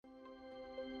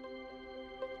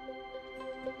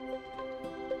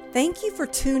Thank you for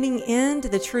tuning in to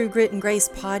the True Grit and Grace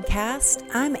podcast.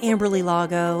 I'm Amberly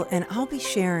Lago, and I'll be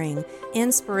sharing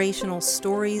inspirational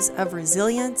stories of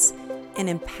resilience and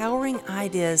empowering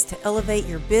ideas to elevate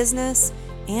your business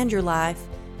and your life,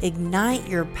 ignite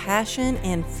your passion,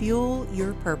 and fuel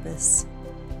your purpose.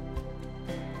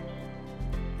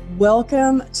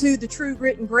 Welcome to the True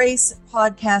Grit and Grace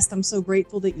podcast. I'm so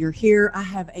grateful that you're here. I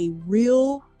have a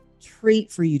real treat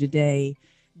for you today.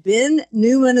 Ben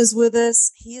Newman is with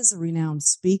us. He is a renowned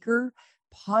speaker,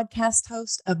 podcast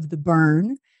host of The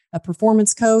Burn, a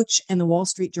performance coach, and the Wall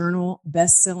Street Journal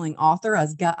best-selling author.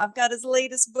 I've got his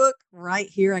latest book right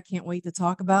here. I can't wait to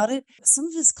talk about it. Some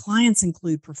of his clients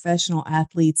include professional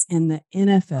athletes in the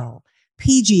NFL,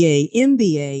 PGA,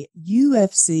 NBA,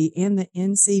 UFC, and the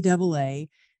NCAA,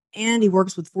 and he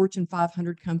works with Fortune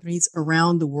 500 companies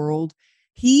around the world.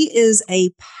 He is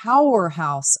a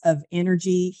powerhouse of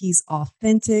energy. He's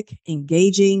authentic,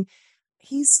 engaging.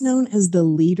 He's known as the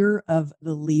leader of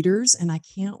the leaders, and I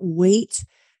can't wait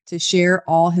to share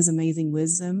all his amazing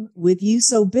wisdom with you.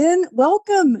 So, Ben,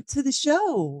 welcome to the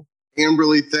show.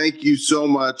 Amberly, thank you so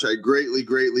much. I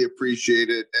greatly appreciate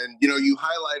it. And, you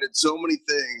highlighted so many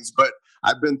things, but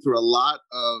I've been through a lot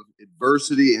of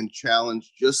adversity and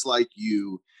challenge just like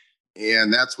you.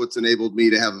 And that's what's enabled me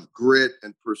to have grit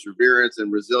and perseverance and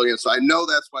resilience. So I know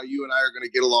that's why you and I are going to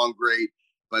get along great.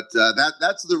 But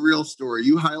that's the real story.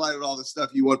 You highlighted all the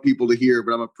stuff you want people to hear,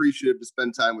 but I'm appreciative to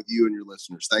spend time with you and your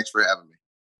listeners. Thanks for having me.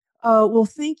 Well,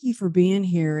 thank you for being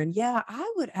here. And yeah,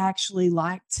 I would actually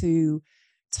like to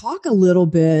talk a little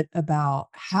bit about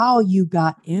how you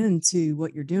got into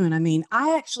what you're doing. I mean,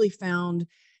 I actually found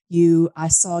you, I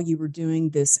saw you were doing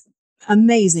this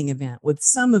amazing event with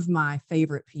some of my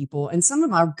favorite people and some of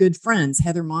my good friends,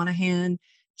 Heather Monahan,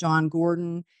 John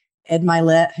Gordon, Ed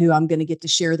Milet, who I'm going to get to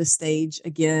share the stage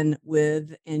again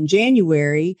with in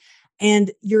January.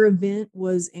 And your event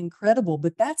was incredible,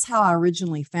 but that's how I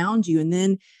originally found you. And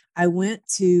then I went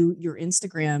to your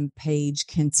Instagram page,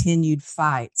 Continued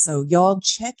Fight. So y'all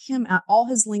check him out. All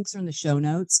his links are in the show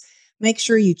notes. Make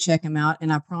sure you check him out.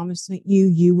 And I promise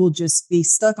you will just be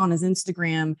stuck on his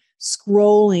Instagram,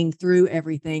 scrolling through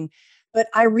everything. But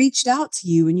I reached out to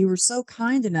you and you were so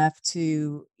kind enough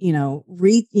to,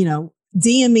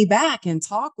 DM me back and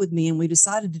talk with me. And we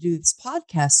decided to do this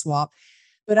podcast swap.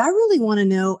 But I really want to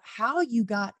know how you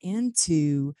got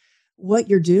into what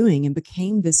you're doing and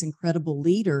became this incredible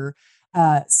leader.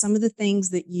 Some of the things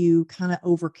that you kind of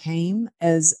overcame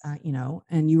as,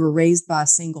 and you were raised by a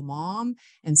single mom,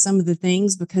 and some of the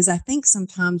things, because I think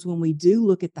sometimes when we do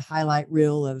look at the highlight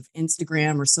reel of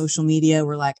Instagram or social media,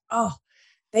 we're like, oh,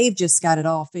 they've just got it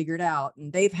all figured out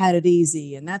and they've had it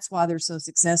easy. And that's why they're so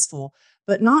successful,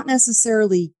 but not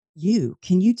necessarily you.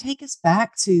 Can you take us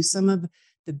back to some of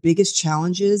the biggest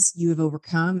challenges you have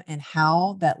overcome and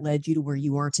how that led you to where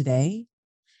you are today?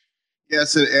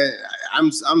 Yes, and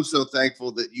I'm so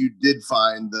thankful that you did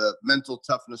find the Mental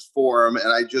Toughness Forum, and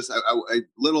I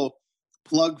little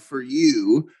plug for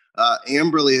you.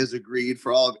 Amberly has agreed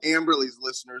for all of Amberly's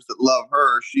listeners that love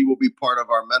her. She will be part of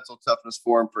our Mental Toughness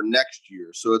Forum for next year.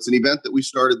 So it's an event that we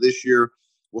started this year.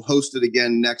 We'll host it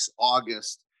again next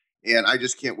August, and I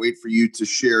just can't wait for you to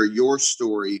share your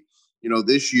story.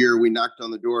 This year we knocked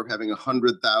on the door of having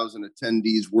 100,000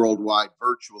 attendees worldwide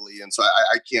virtually. And so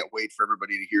I can't wait for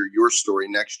everybody to hear your story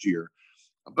next year.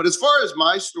 But as far as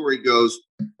my story goes,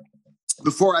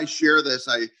 before I share this,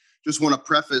 I just want to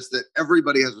preface that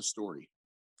everybody has a story.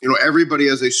 Everybody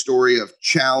has a story of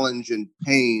challenge and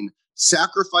pain,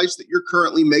 sacrifice that you're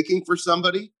currently making for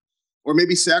somebody, or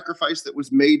maybe sacrifice that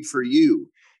was made for you.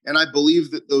 And I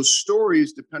believe that those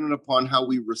stories, depending upon how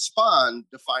we respond,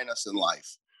 define us in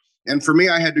life. And for me,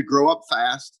 I had to grow up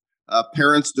fast.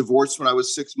 Parents divorced when I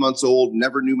was 6 months old,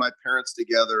 never knew my parents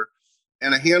together.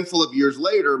 And a handful of years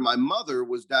later, my mother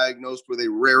was diagnosed with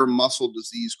a rare muscle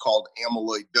disease called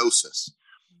amyloidosis.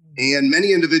 And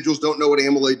many individuals don't know what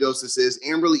amyloidosis is.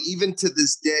 Amberly, even to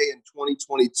this day in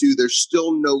 2022, there's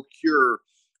still no cure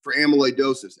for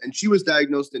amyloidosis. And she was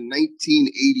diagnosed in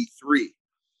 1983.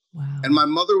 Wow. And my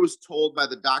mother was told by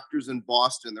the doctors in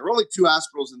Boston, there were only 2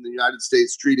 hospitals in the United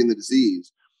States treating the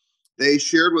disease. They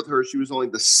shared with her she was only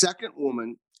the second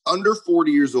woman under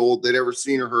 40 years old they'd ever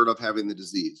seen or heard of having the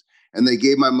disease. And they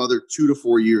gave my mother 2 to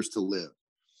 4 years to live.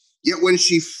 Yet when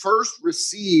she first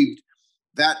received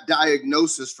that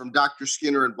diagnosis from Dr.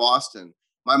 Skinner in Boston,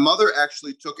 my mother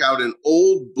actually took out an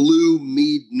old blue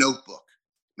Mead notebook,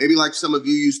 maybe like some of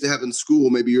you used to have in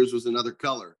school. Maybe yours was another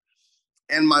color.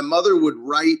 And my mother would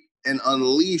write and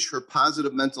unleash her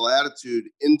positive mental attitude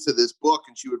into this book.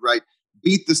 And she would write,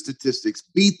 beat the statistics,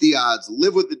 beat the odds,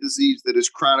 live with the disease that is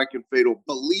chronic and fatal,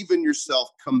 believe in yourself,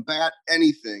 combat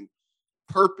anything,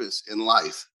 purpose in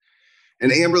life.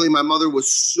 And Amberly, my mother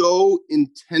was so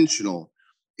intentional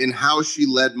in how she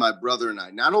led my brother and I,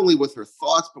 not only with her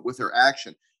thoughts, but with her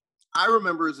action. I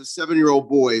remember as a 7-year-old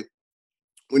boy,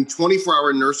 when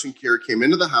 24-hour nursing care came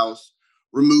into the house,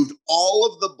 removed all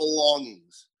of the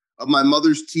belongings of my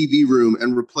mother's TV room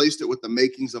and replaced it with the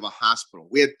makings of a hospital.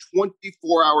 We had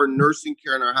 24-hour nursing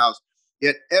care in our house.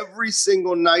 Yet every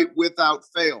single night without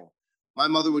fail, my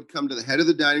mother would come to the head of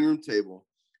the dining room table.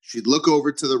 She'd look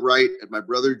over to the right at my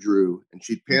brother Drew, and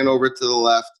she'd pan over to the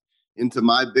left into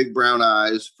my big brown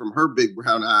eyes from her big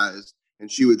brown eyes.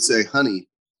 And she would say, "Honey,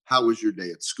 how was your day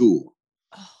at school?"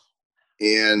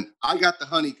 And I got the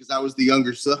honey because I was the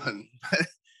younger son.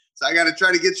 So I got to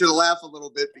try to get you to laugh a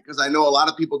little bit, because I know a lot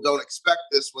of people don't expect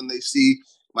this when they see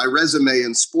my resume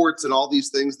in sports and all these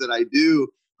things that I do.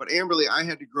 But Amberly, I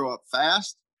had to grow up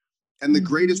fast. And the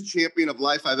greatest champion of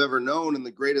life I've ever known and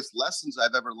the greatest lessons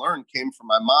I've ever learned came from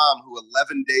my mom, who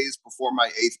 11 days before my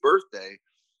 8th birthday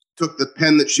took the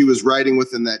pen that she was writing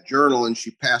with in that journal and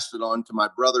she passed it on to my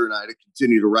brother and I to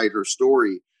continue to write her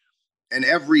story. And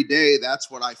every day, that's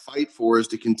what I fight for, is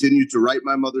to continue to write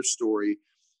my mother's story,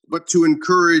 but to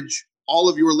encourage all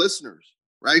of your listeners,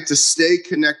 right, to stay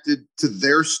connected to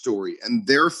their story and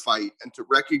their fight, and to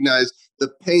recognize the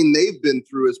pain they've been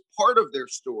through as part of their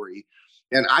story.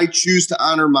 And I choose to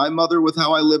honor my mother with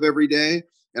how I live every day.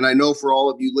 And I know for all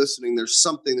of you listening, there's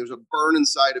a burn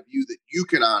inside of you that you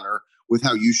can honor with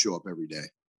how you show up every day.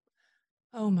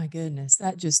 Oh my goodness,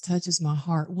 that just touches my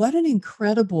heart. What an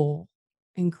incredible,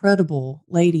 incredible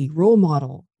lady, role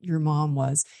model your mom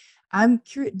was. I'm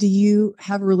curious, do you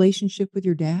have a relationship with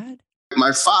your dad?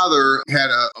 My father had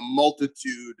a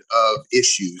multitude of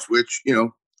issues, which,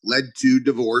 led to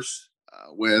divorce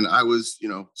when I was,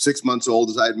 6 months old,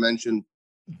 as I had mentioned.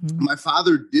 My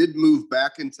father did move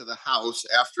back into the house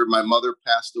after my mother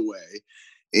passed away.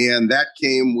 And that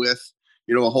came with,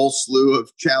 a whole slew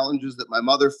of challenges that my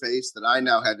mother faced that I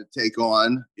now had to take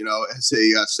on, as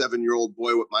a 7-year-old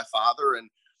boy with my father. And,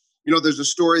 there's a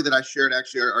story that I shared,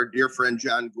 actually, our dear friend,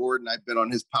 John Gordon. I've been on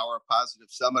his Power of Positive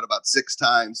Summit about 6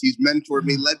 times. He's mentored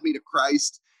me, led me to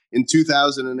Christ in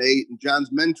 2008. And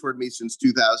John's mentored me since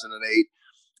 2008.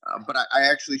 But I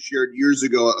actually shared years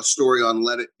ago a story on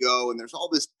Let It Go. And there's all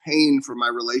this pain from my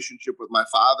relationship with my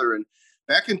father. And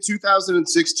back in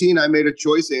 2016, I made a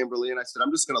choice, Amberly, and I said,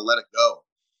 I'm just going to let it go.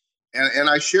 And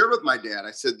I shared with my dad,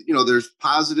 I said, there's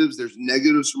positives, there's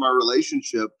negatives from our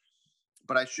relationship.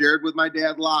 But I shared with my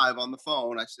dad live on the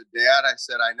phone. I said, Dad,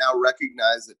 I now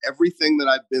recognize that everything that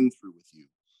I've been through with you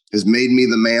has made me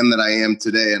the man that I am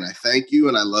today. And I thank you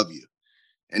and I love you.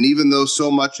 And even though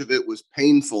so much of it was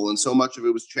painful and so much of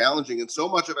it was challenging and so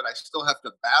much of it I still have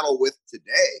to battle with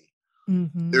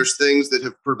today, there's things that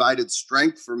have provided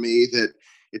strength for me that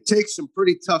it takes some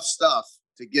pretty tough stuff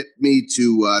to get me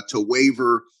to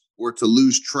waver or to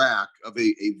lose track of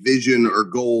a vision or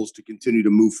goals to continue to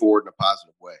move forward in a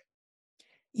positive way.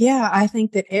 Yeah, I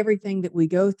think that everything that we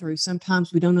go through,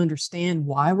 sometimes we don't understand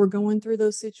why we're going through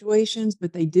those situations,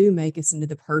 but they do make us into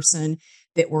the person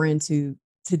that we're into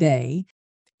today,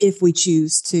 if we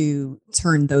choose to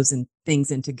turn those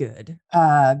things into good.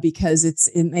 Because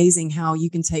it's amazing how you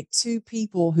can take two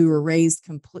people who are raised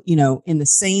in the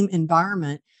same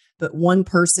environment, but one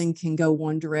person can go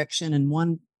one direction and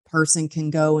one person can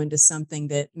go into something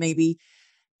that maybe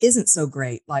isn't so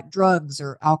great, like drugs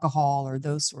or alcohol or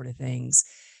those sort of things.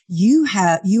 You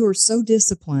are so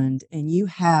disciplined, and you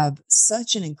have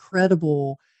such an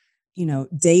incredible,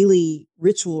 daily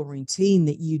ritual routine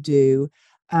that you do.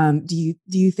 Do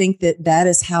you think that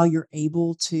is how you're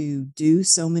able to do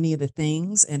so many of the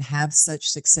things and have such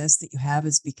success that you have,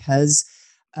 is because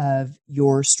of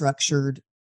your structured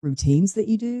routines that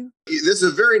you do? This is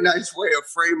a very nice way of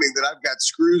framing that I've got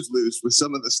screws loose with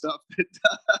some of the stuff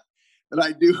that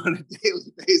I do on a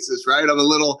daily basis, right? I'm a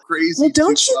little crazy. Well,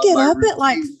 don't you get up at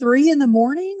like 3 in the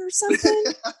morning or something?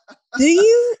 Do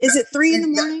you? Is it 3 in the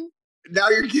morning? Now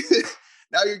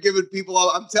you're giving people,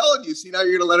 I'm telling you, see, now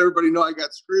you're going to let everybody know I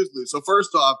got screws loose. So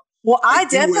first off, well, I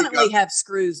definitely have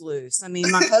screws loose. I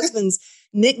mean, my husband's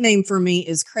nickname for me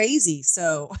is Crazy.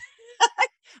 So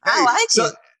I like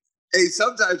it. Hey,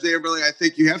 sometimes, Amberly, I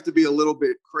think you have to be a little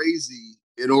bit crazy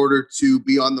in order to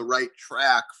be on the right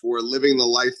track for living the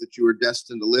life that you were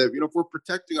destined to live. If we're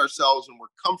protecting ourselves and we're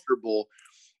comfortable,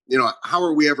 how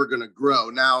are we ever going to grow?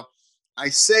 Now, I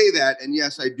say that, and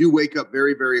yes, I do wake up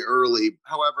very, very early.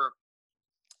 However,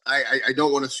 I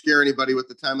don't want to scare anybody with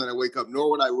the time that I wake up, nor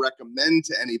would I recommend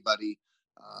to anybody,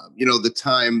 the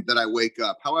time that I wake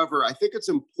up. However, I think it's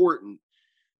important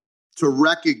to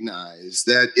recognize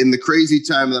that in the crazy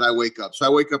time that I wake up. So I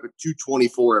wake up at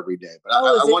 2:24 every day, but I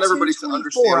want everybody to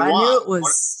understand why. I knew it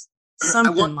was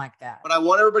something like that. But I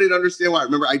want everybody to understand why.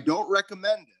 Remember, I don't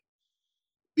recommend it.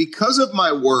 Because of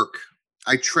my work,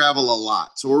 I travel a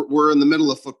lot. So we're in the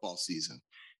middle of football season.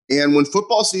 And when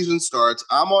football season starts,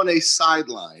 I'm on a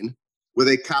sideline with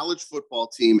a college football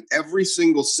team every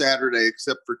single Saturday,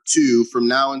 except for 2 from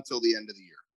now until the end of the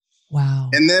year. Wow.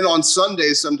 And then on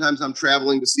Sundays, sometimes I'm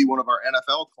traveling to see one of our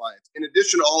NFL clients, in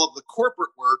addition to all of the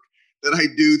corporate work that I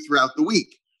do throughout the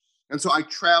week. And so I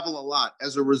travel a lot.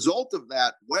 As a result of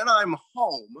that, when I'm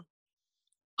home,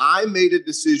 I made a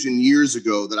decision years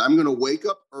ago that I'm going to wake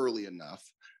up early enough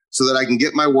so that I can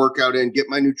get my workout in, get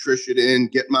my nutrition in,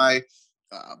 get my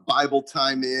Bible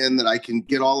time in, that I can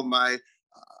get all of my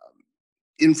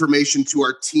information to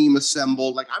our team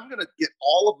assembled. Like, I'm going to get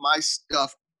all of my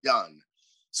stuff done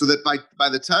so that by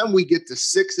the time we get to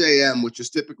 6 a.m., which is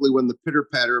typically when the pitter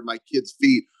patter of my kids'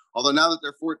 feet, although now that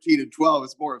they're 14 and 12,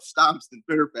 it's more of stomps than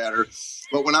pitter patter.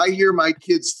 But when I hear my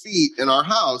kids' feet in our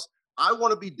house, I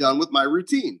want to be done with my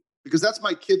routine because that's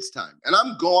my kids' time. And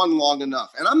I'm gone long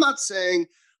enough. And I'm not saying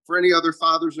for any other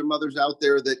fathers or mothers out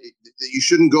there that you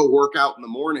shouldn't go work out in the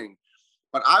morning.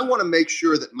 But I want to make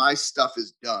sure that my stuff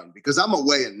is done because I'm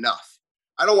away enough.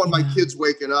 I don't want my kids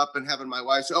waking up and having my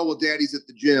wife say, oh, well, daddy's at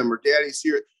the gym or daddy's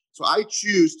here. So I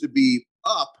choose to be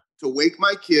up to wake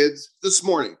my kids. This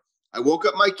morning, I woke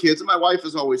up my kids, and my wife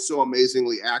is always so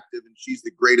amazingly active, and she's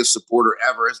the greatest supporter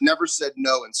ever, has never said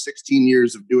no in 16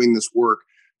 years of doing this work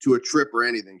to a trip or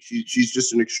anything. She's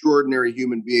just an extraordinary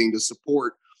human being to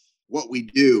support what we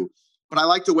do. But I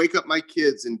like to wake up my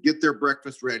kids and get their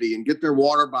breakfast ready and get their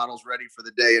water bottles ready for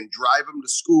the day and drive them to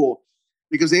school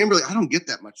because, Amberly, I don't get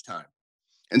that much time.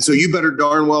 And so you better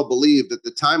darn well believe that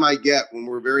the time I get when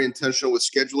we're very intentional with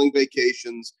scheduling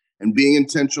vacations and being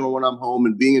intentional when I'm home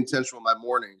and being intentional in my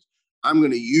mornings, I'm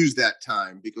going to use that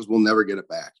time because we'll never get it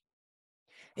back.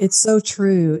 It's so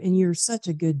true. And you're such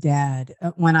a good dad.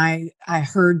 When I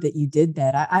heard that you did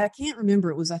that, I can't remember.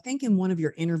 It was, I think, in one of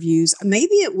your interviews.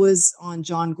 Maybe it was on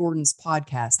John Gordon's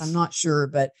podcast. I'm not sure.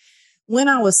 But when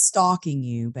I was stalking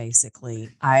you, basically,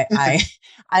 I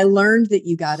learned that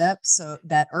you got up so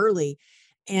that early.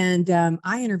 And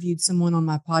I interviewed someone on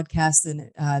my podcast,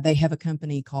 and they have a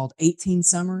company called 18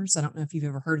 Summers. I don't know if you've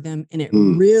ever heard of them. And it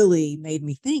really made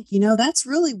me think, that's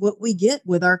really what we get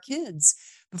with our kids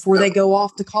before they go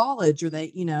off to college or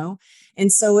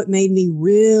and so it made me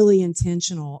really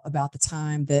intentional about the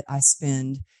time that I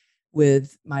spend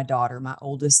with my daughter. My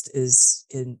oldest is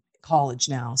in college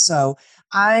now. So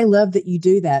I love that you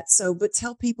do that. So, but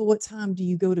tell people, what time do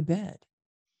you go to bed?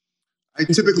 I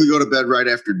typically go to bed right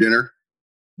after dinner.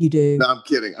 You do? No, I'm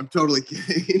kidding. I'm totally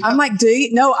kidding. I'm like, do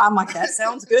you? No, I'm like, that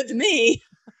sounds good to me.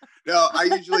 No,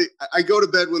 I go to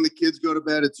bed when the kids go to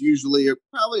bed. It's usually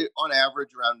probably on average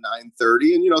around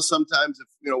 9:30. And, sometimes if,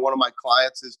 one of my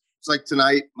clients it's like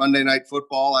tonight, Monday Night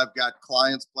Football, I've got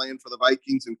clients playing for the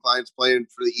Vikings and clients playing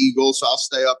for the Eagles. So I'll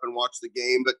stay up and watch the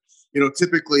game. But,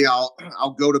 typically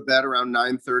I'll go to bed around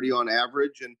 9:30 on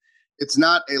average. And it's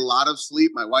not a lot of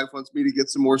sleep. My wife wants me to get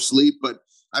some more sleep, but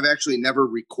I've actually never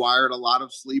required a lot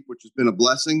of sleep, which has been a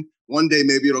blessing. One day,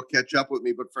 maybe it'll catch up with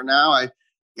me. But for now,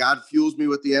 God fuels me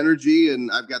with the energy, and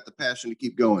I've got the passion to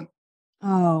keep going.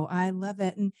 Oh, I love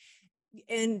it.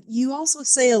 And you also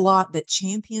say a lot that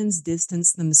champions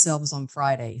distance themselves on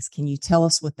Fridays. Can you tell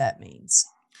us what that means?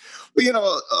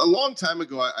 Well, a long time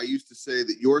ago, I used to say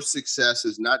that your success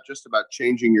is not just about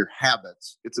changing your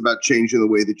habits. It's about changing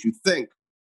the way that you think.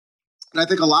 And I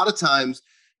think a lot of times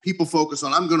people focus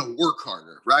on, I'm going to work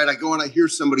harder, right? I go and I hear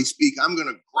somebody speak, I'm going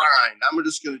to grind. I'm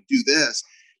just going to do this.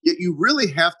 Yet you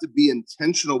really have to be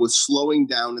intentional with slowing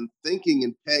down and thinking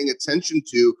and paying attention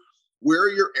to where are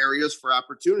your areas for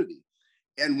opportunity.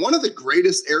 And one of the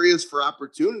greatest areas for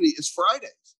opportunity is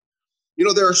Fridays.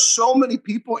 There are so many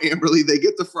people, Amberly, they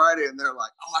get to Friday and they're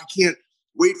like, oh, I can't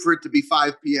wait for it to be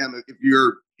 5 p.m. If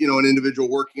you're, an individual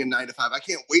working a 9 to 5, I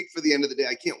can't wait for the end of the day.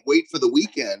 I can't wait for the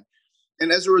weekend.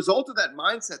 And as a result of that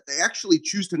mindset, they actually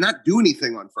choose to not do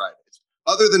anything on Fridays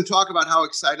other than talk about how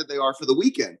excited they are for the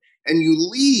weekend. And you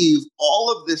leave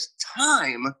all of this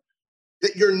time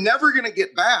that you're never going to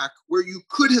get back where you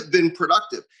could have been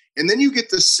productive. And then you get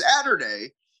to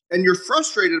Saturday and you're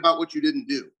frustrated about what you didn't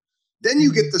do. Then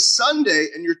you get to Sunday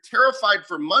and you're terrified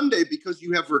for Monday because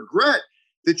you have regret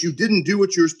that you didn't do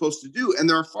what you were supposed to do. And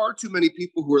there are far too many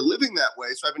people who are living that way.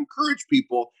 So I've encouraged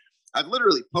people. I've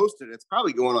literally posted, it's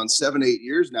probably going on 7-8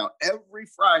 years now. Every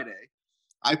Friday,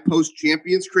 I post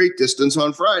Champions Create Distance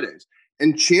on Fridays.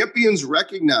 And champions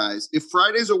recognize if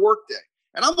Friday's a work day,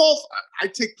 and I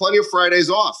take plenty of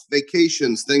Fridays off,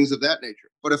 vacations, things of that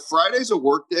nature. But if Friday's a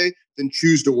work day, then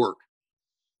choose to work,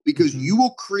 because you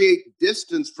will create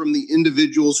distance from the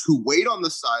individuals who wait on the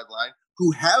sideline,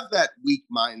 who have that weak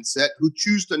mindset, who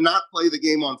choose to not play the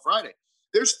game on Friday.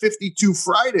 There's 52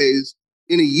 Fridays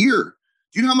in a year.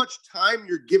 Do you know how much time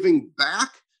you're giving back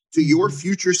to your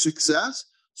future success?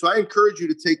 So I encourage you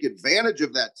to take advantage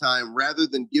of that time rather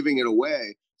than giving it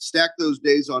away. Stack those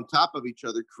days on top of each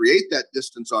other, create that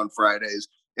distance on Fridays,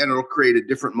 and it'll create a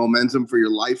different momentum for your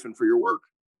life and for your work.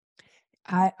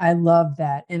 I love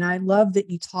that. And I love that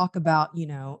you talk about,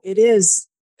 it is,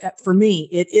 for me,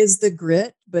 it is the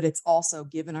grit, but it's also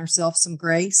giving ourselves some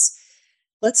grace.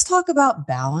 Let's talk about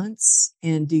balance.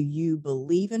 And do you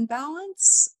believe in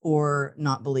balance or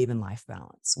not believe in life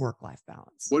balance, work-life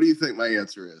balance? What do you think my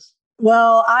answer is?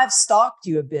 Well, I've stalked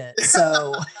you a bit,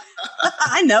 so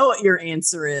I know what your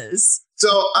answer is. So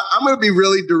I'm going to be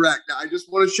really direct. Now, I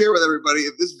just want to share with everybody,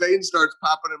 if this vein starts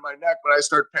popping in my neck when I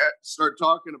start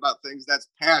talking about things, that's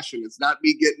passion. It's not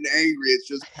me getting angry. It's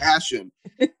just passion.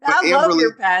 I love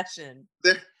your passion.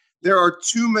 There are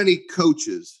too many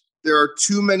coaches. There are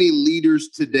too many leaders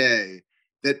today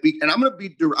and I'm going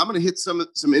to hit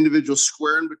some individuals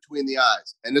square in between the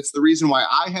eyes. And it's the reason why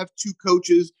I have two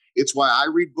coaches. It's why I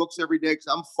read books every day, because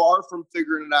I'm far from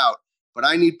figuring it out. But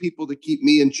I need people to keep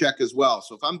me in check as well.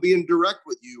 So if I'm being direct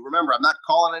with you, remember, I'm not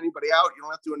calling anybody out. You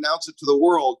don't have to announce it to the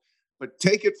world, but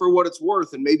take it for what it's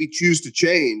worth and maybe choose to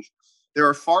change. There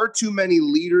are far too many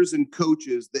leaders and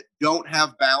coaches that don't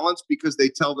have balance because they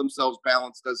tell themselves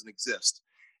balance doesn't exist.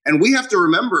 And we have to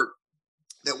remember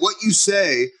that what you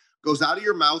say goes out of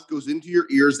your mouth, goes into your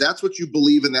ears. That's what you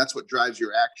believe, and that's what drives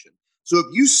your action. So if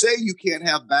you say you can't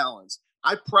have balance,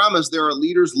 I promise there are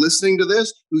leaders listening to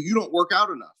this who you don't work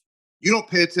out enough. You don't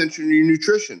pay attention to your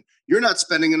nutrition. You're not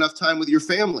spending enough time with your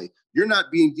family. You're not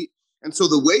being and so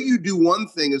the way you do one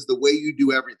thing is the way you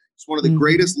do everything. It's one of the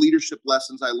greatest leadership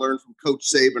lessons I learned from Coach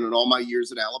Saban in all my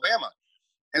years at Alabama.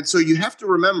 And so you have to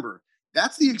remember,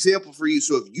 that's the example for you.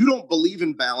 So if you don't believe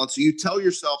in balance, or you tell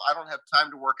yourself, I don't have time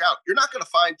to work out, you're not going to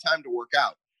find time to work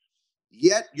out.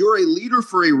 Yet you're a leader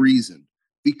for a reason,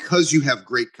 because you have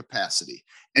great capacity.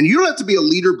 And you don't have to be a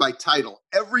leader by title.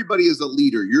 Everybody is a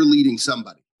leader. You're leading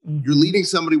somebody. You're leading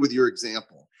somebody with your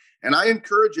example. And I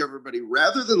encourage everybody,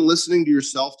 rather than listening to your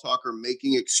self-talk or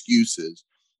making excuses,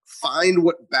 find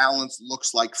what balance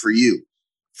looks like for you.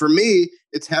 For me,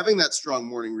 it's having that strong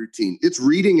morning routine. It's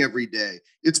reading every day.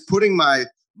 It's putting my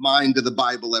mind to the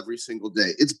Bible every single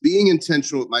day. It's being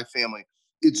intentional with my family.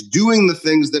 It's doing the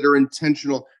things that are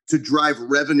intentional to drive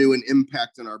revenue and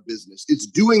impact in our business. It's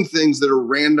doing things that are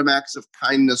random acts of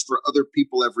kindness for other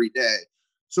people every day.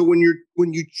 So when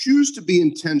you choose to be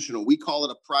intentional, we call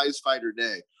it a prize fighter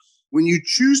day. When you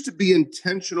choose to be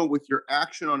intentional with your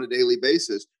action on a daily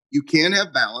basis, you can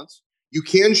have balance. You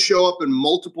can show up in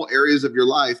multiple areas of your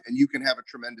life, and you can have a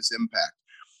tremendous impact.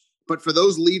 But for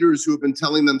those leaders who have been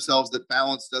telling themselves that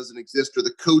balance doesn't exist, or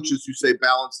the coaches who say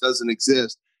balance doesn't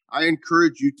exist, I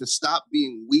encourage you to stop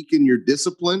being weak in your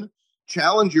discipline,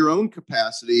 challenge your own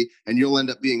capacity, and you'll end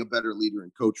up being a better leader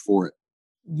and coach for it.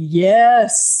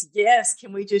 Yes. Yes.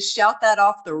 Can we just shout that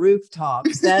off the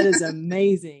rooftops? That is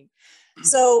amazing.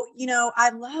 So, I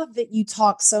love that you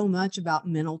talk so much about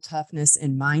mental toughness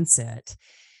and mindset.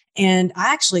 And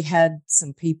I actually had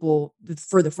some people,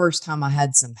 for the first time, I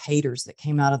had some haters that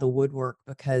came out of the woodwork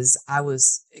because I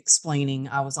was explaining,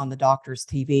 I was on the doctor's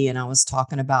TV and I was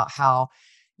talking about how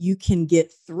you can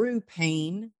get through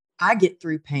pain. I get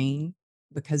through pain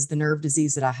because the nerve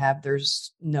disease that I have,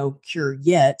 there's no cure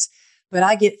yet. But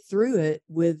I get through it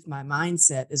with my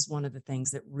mindset is one of the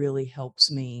things that really helps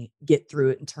me get through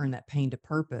it and turn that pain to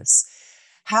purpose.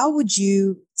 How would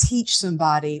you teach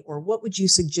somebody, or what would you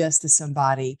suggest to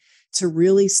somebody to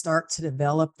really start to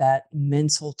develop that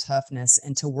mental toughness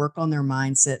and to work on their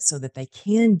mindset so that they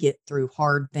can get through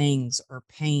hard things or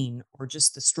pain or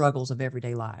just the struggles of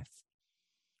everyday life?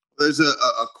 There's a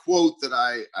quote that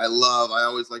I love. I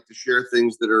always like to share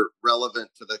things that are relevant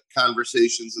to the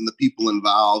conversations and the people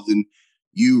involved. And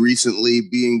you recently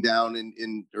being down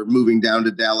or moving down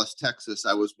to Dallas, Texas.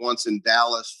 I was once in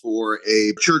Dallas for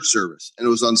a church service, and it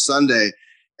was on Sunday,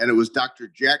 and it was Dr.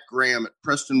 Jack Graham at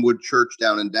Prestonwood Church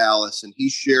down in Dallas. And he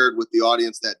shared with the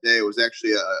audience that day, it was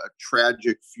actually a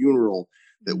tragic funeral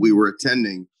that we were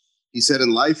attending. He said,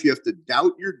 in life, you have to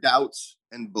doubt your doubts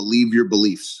and believe your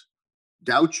beliefs.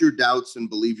 Doubt your doubts and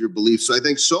believe your beliefs. So I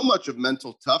think so much of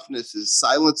mental toughness is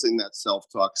silencing that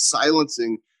self-talk,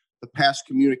 silencing the past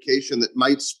communication that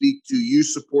might speak to you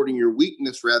supporting your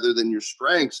weakness rather than your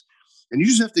strengths. And you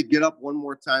just have to get up one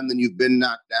more time than you've been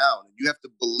knocked down. You have to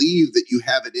believe that you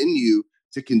have it in you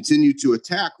to continue to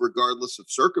attack regardless of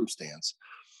circumstance.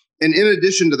 And in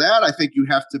addition to that, I think you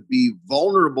have to be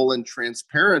vulnerable and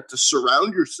transparent to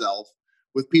surround yourself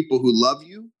with people who love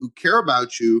you, who care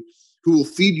about you, who will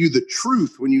feed you the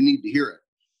truth when you need to hear it.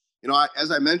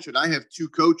 As I mentioned, I have two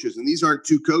coaches, and these aren't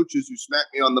two coaches who smack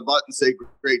me on the butt and say,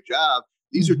 great job.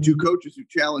 These are two coaches who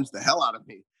challenge the hell out of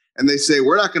me. And they say,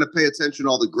 we're not going to pay attention to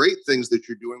all the great things that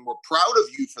you're doing. We're proud of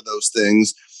you for those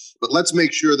things, but let's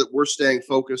make sure that we're staying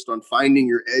focused on finding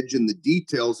your edge in the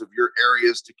details of your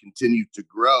areas to continue to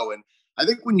grow. And I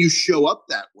think when you show up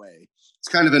that way, it's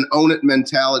kind of an own it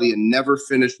mentality and never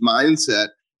finished mindset.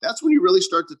 That's when you really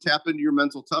start to tap into your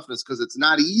mental toughness, because it's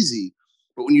not easy.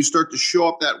 But when you start to show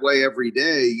up that way every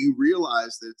day, you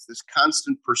realize that it's this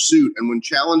constant pursuit. And when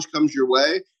challenge comes your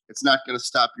way, it's not going to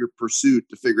stop your pursuit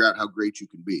to figure out how great you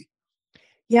can be.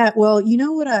 Yeah, well, you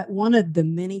know what? One of the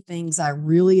many things I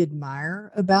really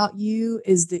admire about you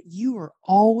is that you are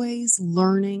always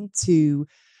learning to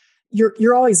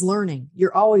you're always learning,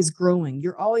 you're always growing,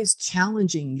 you're always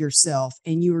challenging yourself,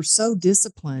 and you are so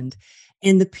disciplined.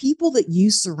 And the people that you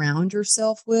surround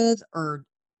yourself with are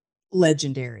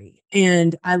legendary.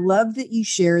 And I love that you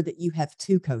share that you have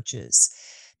two coaches,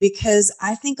 because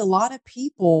I think a lot of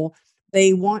people,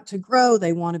 they want to grow,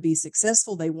 they want to be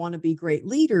successful, they want to be great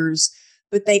leaders,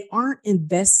 but they aren't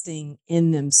investing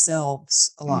in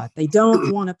themselves a lot. They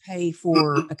don't want to pay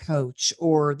for a coach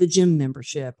or the gym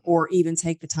membership or even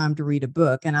take the time to read a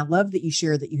book. And I love that you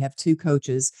share that you have two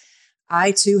coaches.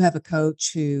 I too have a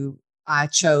coach who I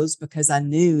chose because I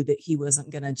knew that he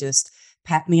wasn't going to just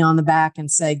pat me on the back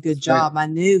and say, good job. I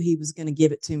knew he was going to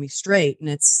give it to me straight. And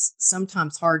it's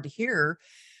sometimes hard to hear,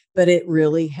 but it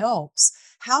really helps.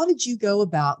 How did you go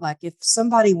about, like, if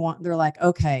somebody they're like,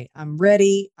 okay, I'm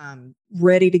ready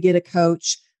to get a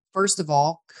coach. First of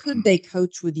all, could they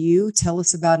coach with you? Tell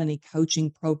us about any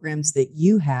coaching programs that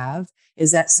you have.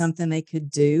 Is that something they could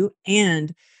do?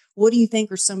 And what do you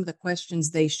think are some of the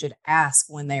questions they should ask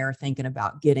when they are thinking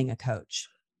about getting a coach?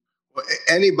 Well,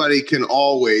 anybody can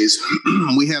always,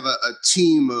 we have a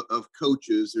team of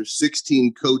coaches. There's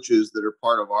 16 coaches that are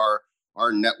part of our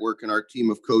network and our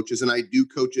team of coaches. And I do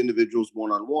coach individuals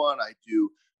one-on-one. I do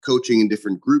coaching in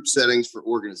different group settings for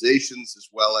organizations, as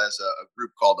well as a group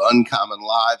called Uncommon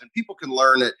Live. And people can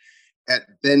learn it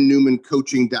at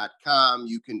bennewmancoaching.com.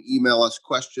 You can email us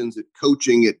questions at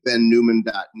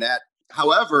coaching@bennewman.net.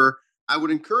 However, I would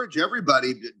encourage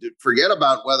everybody to forget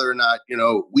about whether or not,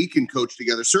 we can coach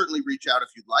together. Certainly reach out if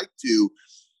you'd like to.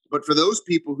 But for those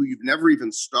people who you've never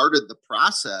even started the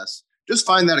process, just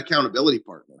find that accountability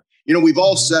partner. We've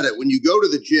all said it. When you go to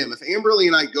the gym, if Amberly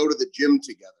and I go to the gym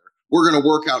together, we're going to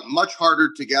work out much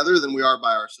harder together than we are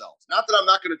by ourselves. Not that I'm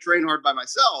not going to train hard by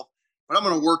myself, but I'm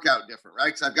going to work out different, right?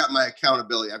 Because I've got my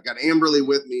accountability. I've got Amberly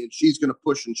with me, and she's going to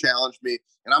push and challenge me,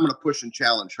 and I'm going to push and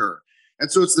challenge her.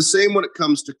 And so it's the same when it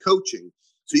comes to coaching.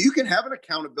 So you can have an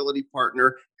accountability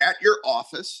partner at your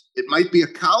office. It might be a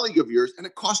colleague of yours, and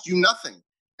it costs you nothing.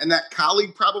 And that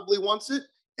colleague probably wants it,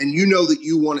 and you know that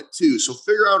you want it too. So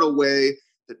figure out a way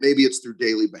that maybe it's through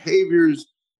daily behaviors,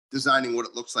 designing what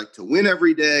it looks like to win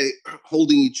every day,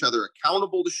 holding each other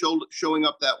accountable to showing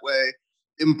up that way.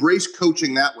 Embrace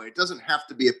coaching that way. It doesn't have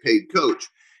to be a paid coach.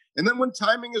 And then when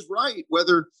timing is right,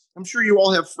 whether, I'm sure you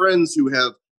all have friends who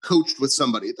have coached with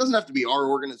somebody. It doesn't have to be our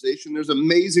organization. There's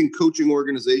amazing coaching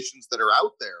organizations that are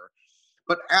out there.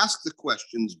 But ask the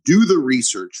questions, do the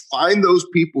research, find those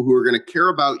people who are going to care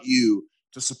about you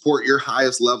to support your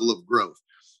highest level of growth.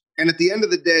 And at the end of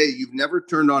the day, you've never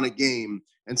turned on a game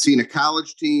and seen a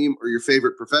college team or your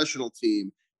favorite professional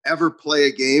team ever play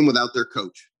a game without their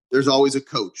coach. There's always a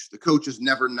coach. The coach is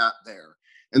never not there.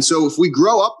 And so if we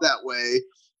grow up that way,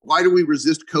 why do we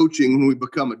resist coaching when we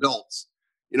become adults?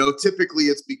 Typically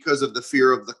it's because of the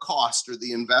fear of the cost or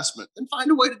the investment. Then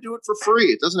find a way to do it for free.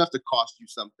 It doesn't have to cost you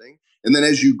something. And then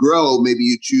as you grow, maybe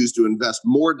you choose to invest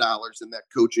more dollars in that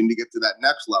coaching to get to that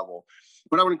next level.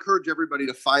 But I would encourage everybody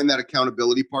to find that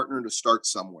accountability partner and to start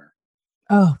somewhere.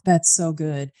 Oh, that's so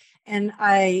good. And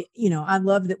I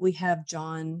love that we have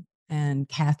John and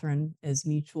Catherine as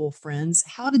mutual friends.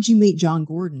 How did you meet John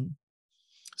Gordon?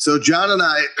 So John and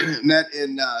I met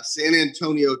in San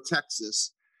Antonio,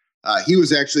 Texas. He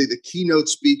was actually the keynote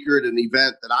speaker at an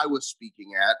event that I was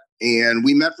speaking at. And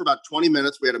we met for about 20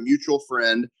 minutes. We had a mutual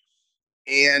friend.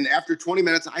 And after 20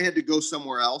 minutes, I had to go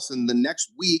somewhere else. And the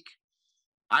next week,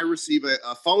 I receive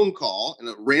a phone call and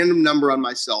a random number on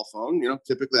my cell phone.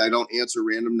 Typically I don't answer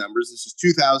random numbers. This is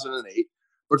 2008.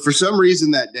 But for some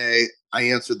reason that day, I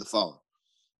answered the phone.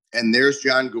 And there's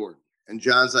John Gordon. And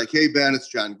John's like, hey, Ben, it's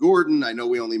John Gordon. I know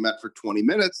we only met for 20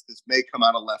 minutes. This may come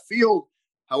out of left field.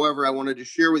 However, I wanted to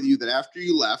share with you that after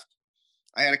you left,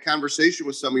 I had a conversation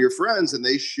with some of your friends, and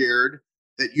they shared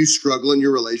that you struggle in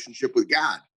your relationship with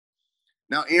God.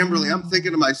 Now, Amberly, I'm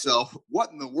thinking to Oh, myself,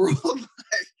 what in the world?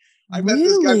 I met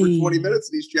this guy for 20 really? minutes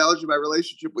and he's challenging my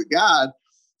relationship with God.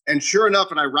 And sure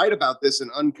enough, and I write about this in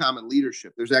Uncommon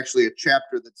Leadership. There's actually a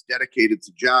chapter that's dedicated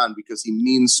to John because he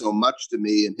means so much to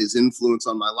me, and his influence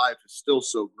on my life is still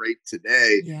so great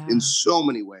today in Yeah. so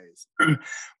many ways.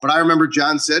 But I remember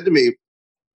John said to me,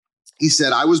 he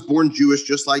said, I was born Jewish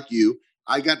just like you.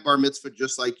 I got bar mitzvah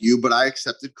just like you, but I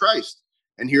accepted Christ.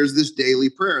 And here's this daily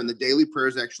prayer. And the daily prayer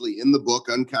is actually in the book,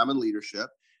 Uncommon Leadership.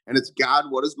 And it's, God,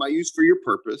 what is my use for your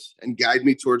purpose? And guide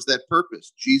me towards that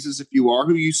purpose. Jesus, if you are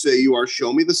who you say you are,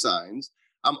 show me the signs.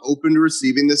 I'm open to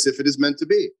receiving this if it is meant to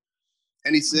be.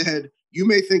 And he said, you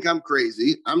may think I'm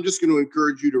crazy. I'm just going to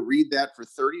encourage you to read that for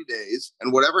 30 days.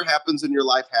 And whatever happens in your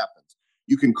life happens.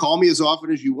 You can call me as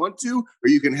often as you want to, or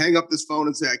you can hang up this phone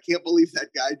and say, I can't believe that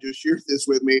guy just shared this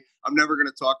with me. I'm never going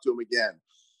to talk to him again.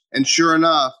 And sure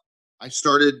enough, I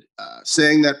started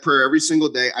saying that prayer every single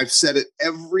day. I've said it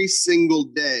every single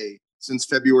day since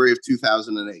February of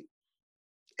 2008.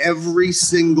 Every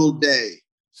single Wow. day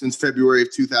since February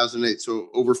of 2008. So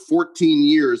over 14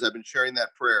 years, I've been sharing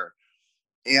that prayer.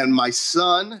 And my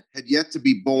son had yet to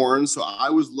be born. So I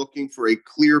was looking for a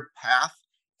clear path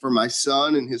for my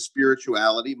son and his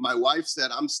spirituality. My wife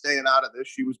said, I'm staying out of this.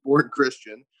 She was born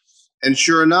Christian. And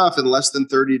sure enough, in less than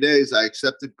 30 days, I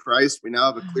accepted Christ. We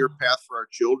now have a clear Wow. path for our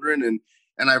children. And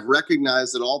I've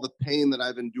recognized that all the pain that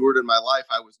I've endured in my life,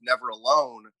 I was never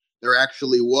alone. There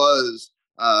actually was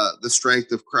the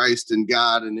strength of Christ and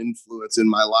God and influence in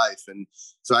my life. And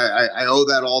so I owe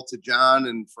that all to John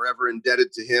and forever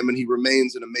indebted to him. And he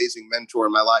remains an amazing mentor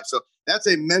in my life. So that's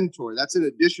a mentor. That's in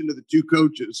addition to the two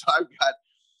coaches. So I've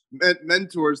got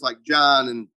mentors like John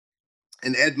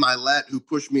and Ed Milet who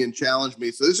pushed me and challenged me.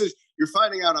 So you're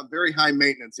finding out I'm very high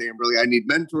maintenance, Amberly. I need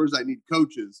mentors. I need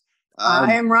coaches.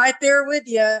 I am right there with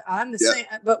you. I'm the Yeah.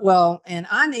 same, and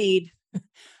I need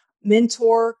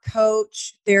mentor,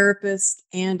 coach, therapist,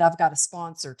 and I've got a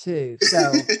sponsor too.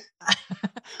 So,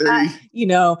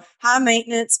 high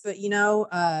maintenance, but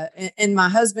and my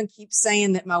husband keeps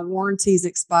saying that my warranty's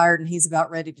expired and he's about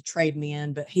ready to trade me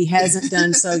in, but he hasn't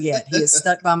done so yet. He is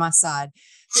stuck by my side.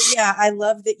 But yeah, I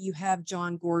love that you have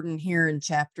John Gordon here in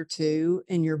chapter 2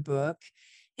 in your book.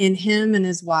 And him and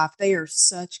his wife, they are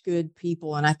such good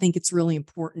people. And I think it's really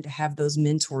important to have those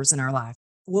mentors in our life.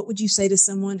 What would you say to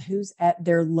someone who's at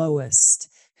their lowest,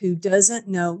 who doesn't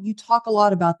know? You talk a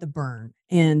lot about the burn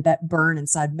and that burn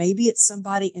inside. Maybe it's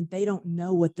somebody and they don't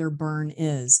know what their burn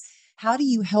is. How do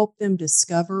you help them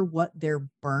discover what their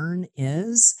burn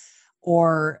is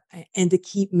and to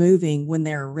keep moving when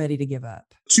they're ready to give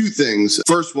up? Two things.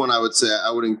 First one, I would say I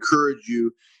would encourage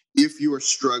you, if you are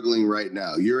struggling right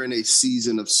now, you're in a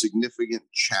season of significant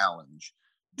challenge,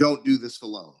 don't do this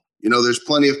alone. There's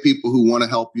plenty of people who want to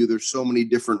help you. There's so many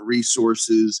different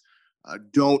resources.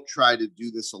 Don't try to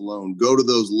do this alone. Go to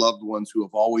those loved ones who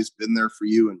have always been there for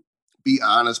you and be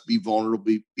honest, be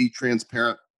vulnerable, be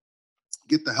transparent.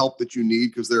 Get the help that you need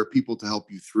because there are people to help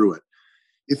you through it.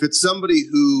 If it's somebody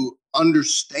who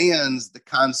understands the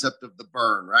concept of the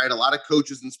burn, right? A lot of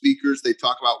coaches and speakers, they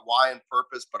talk about why and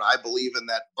purpose, but I believe in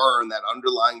that burn, that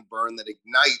underlying burn that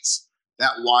ignites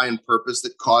that why and purpose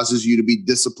that causes you to be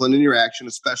disciplined in your action,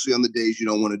 especially on the days you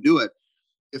don't want to do it.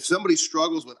 If somebody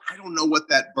struggles with, I don't know what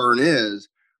that burn is,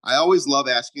 I always love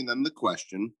asking them the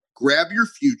question, grab your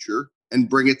future and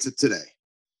bring it to today.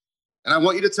 And I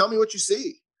want you to tell me what you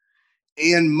see.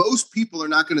 And most people are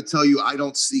not going to tell you, I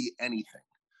don't see anything.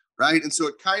 Right. And so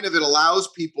it allows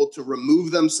people to remove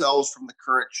themselves from the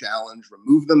current challenge,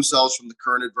 remove themselves from the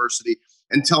current adversity,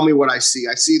 and tell me what I see.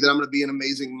 I see that I'm going to be an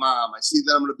amazing mom. I see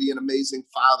that I'm going to be an amazing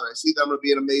father. I see that I'm going to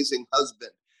be an amazing husband.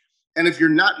 And if you're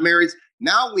not married,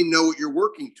 now we know what you're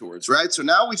working towards. Right. So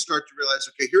now we start to realize,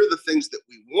 okay, here are the things that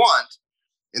we want.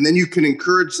 And then you can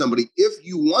encourage somebody, if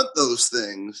you want those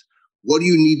things, what do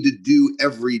you need to do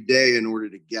every day in order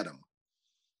to get them?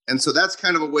 And so that's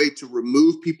kind of a way to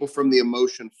remove people from the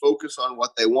emotion, focus on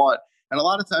what they want. And a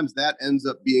lot of times that ends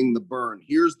up being the burn.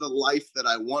 Here's the life that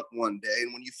I want one day.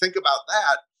 And when you think about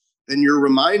that, then you're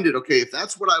reminded, okay, if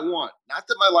that's what I want, not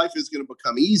that my life is going to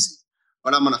become easy,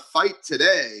 but I'm going to fight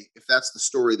today if that's the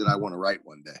story that I want to write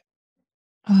one day.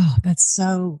 Oh, that's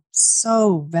so,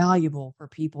 so valuable for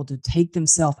people to take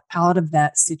themselves out of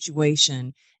that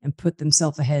situation and put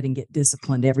themselves ahead and get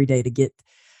disciplined every day to get.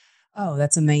 Oh,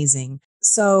 that's amazing.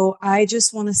 So I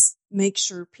just want to make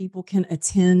sure people can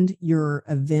attend your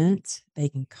event. They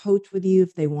can coach with you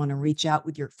if they want to reach out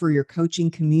for your coaching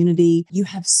community. You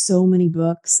have so many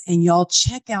books, and y'all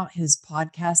check out his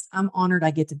podcast. I'm honored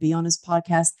I get to be on his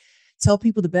podcast. tell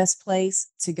people the best place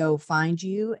to go find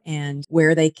you and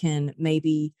where they can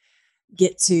maybe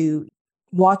get to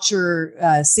watch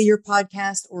see your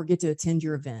podcast or get to attend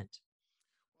your event.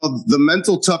 Well, the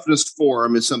Mental Toughness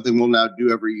Forum is something we'll now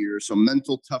do every year. So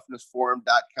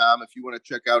mentaltoughnessforum.com. If you want to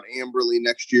check out Amberly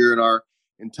next year and our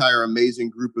entire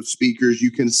amazing group of speakers, you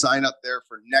can sign up there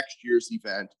for next year's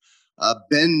event.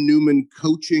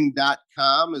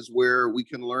 BenNewmanCoaching.com is where we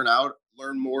can learn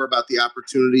more about the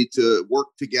opportunity to work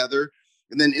together.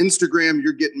 And then Instagram,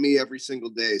 you're getting me every single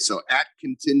day. So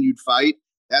 @ContinuedFight,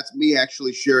 that's me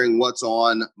actually sharing what's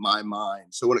on my mind.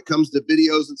 So when it comes to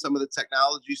videos and some of the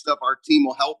technology stuff, our team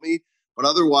will help me. But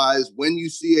otherwise, when you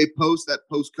see a post, that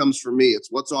post comes from me. It's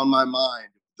what's on my mind.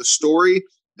 The story,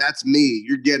 that's me.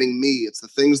 You're getting me. It's the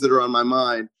things that are on my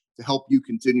mind to help you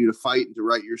continue to fight and to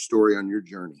write your story on your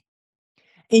journey.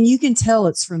 And you can tell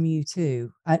it's from you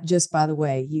too. Just by the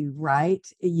way you write,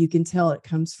 you can tell it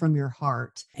comes from your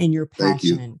heart and your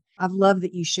passion. Thank you. I love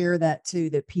that you share that too,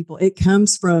 that it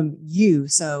comes from you.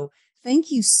 So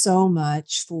thank you so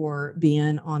much for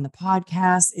being on the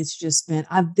podcast. It's just been,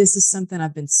 this is something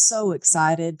I've been so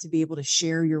excited to be able to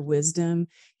share your wisdom,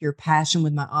 your passion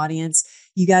with my audience.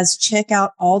 You guys check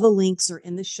out, all the links are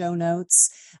in the show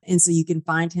notes. And so you can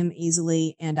find him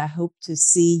easily. And I hope to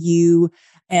see you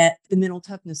at the Mental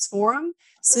Toughness Forum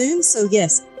soon. So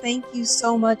yes, thank you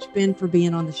so much, Ben, for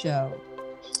being on the show.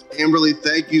 Amberly,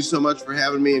 thank you so much for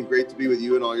having me, and great to be with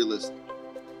you and all your listeners.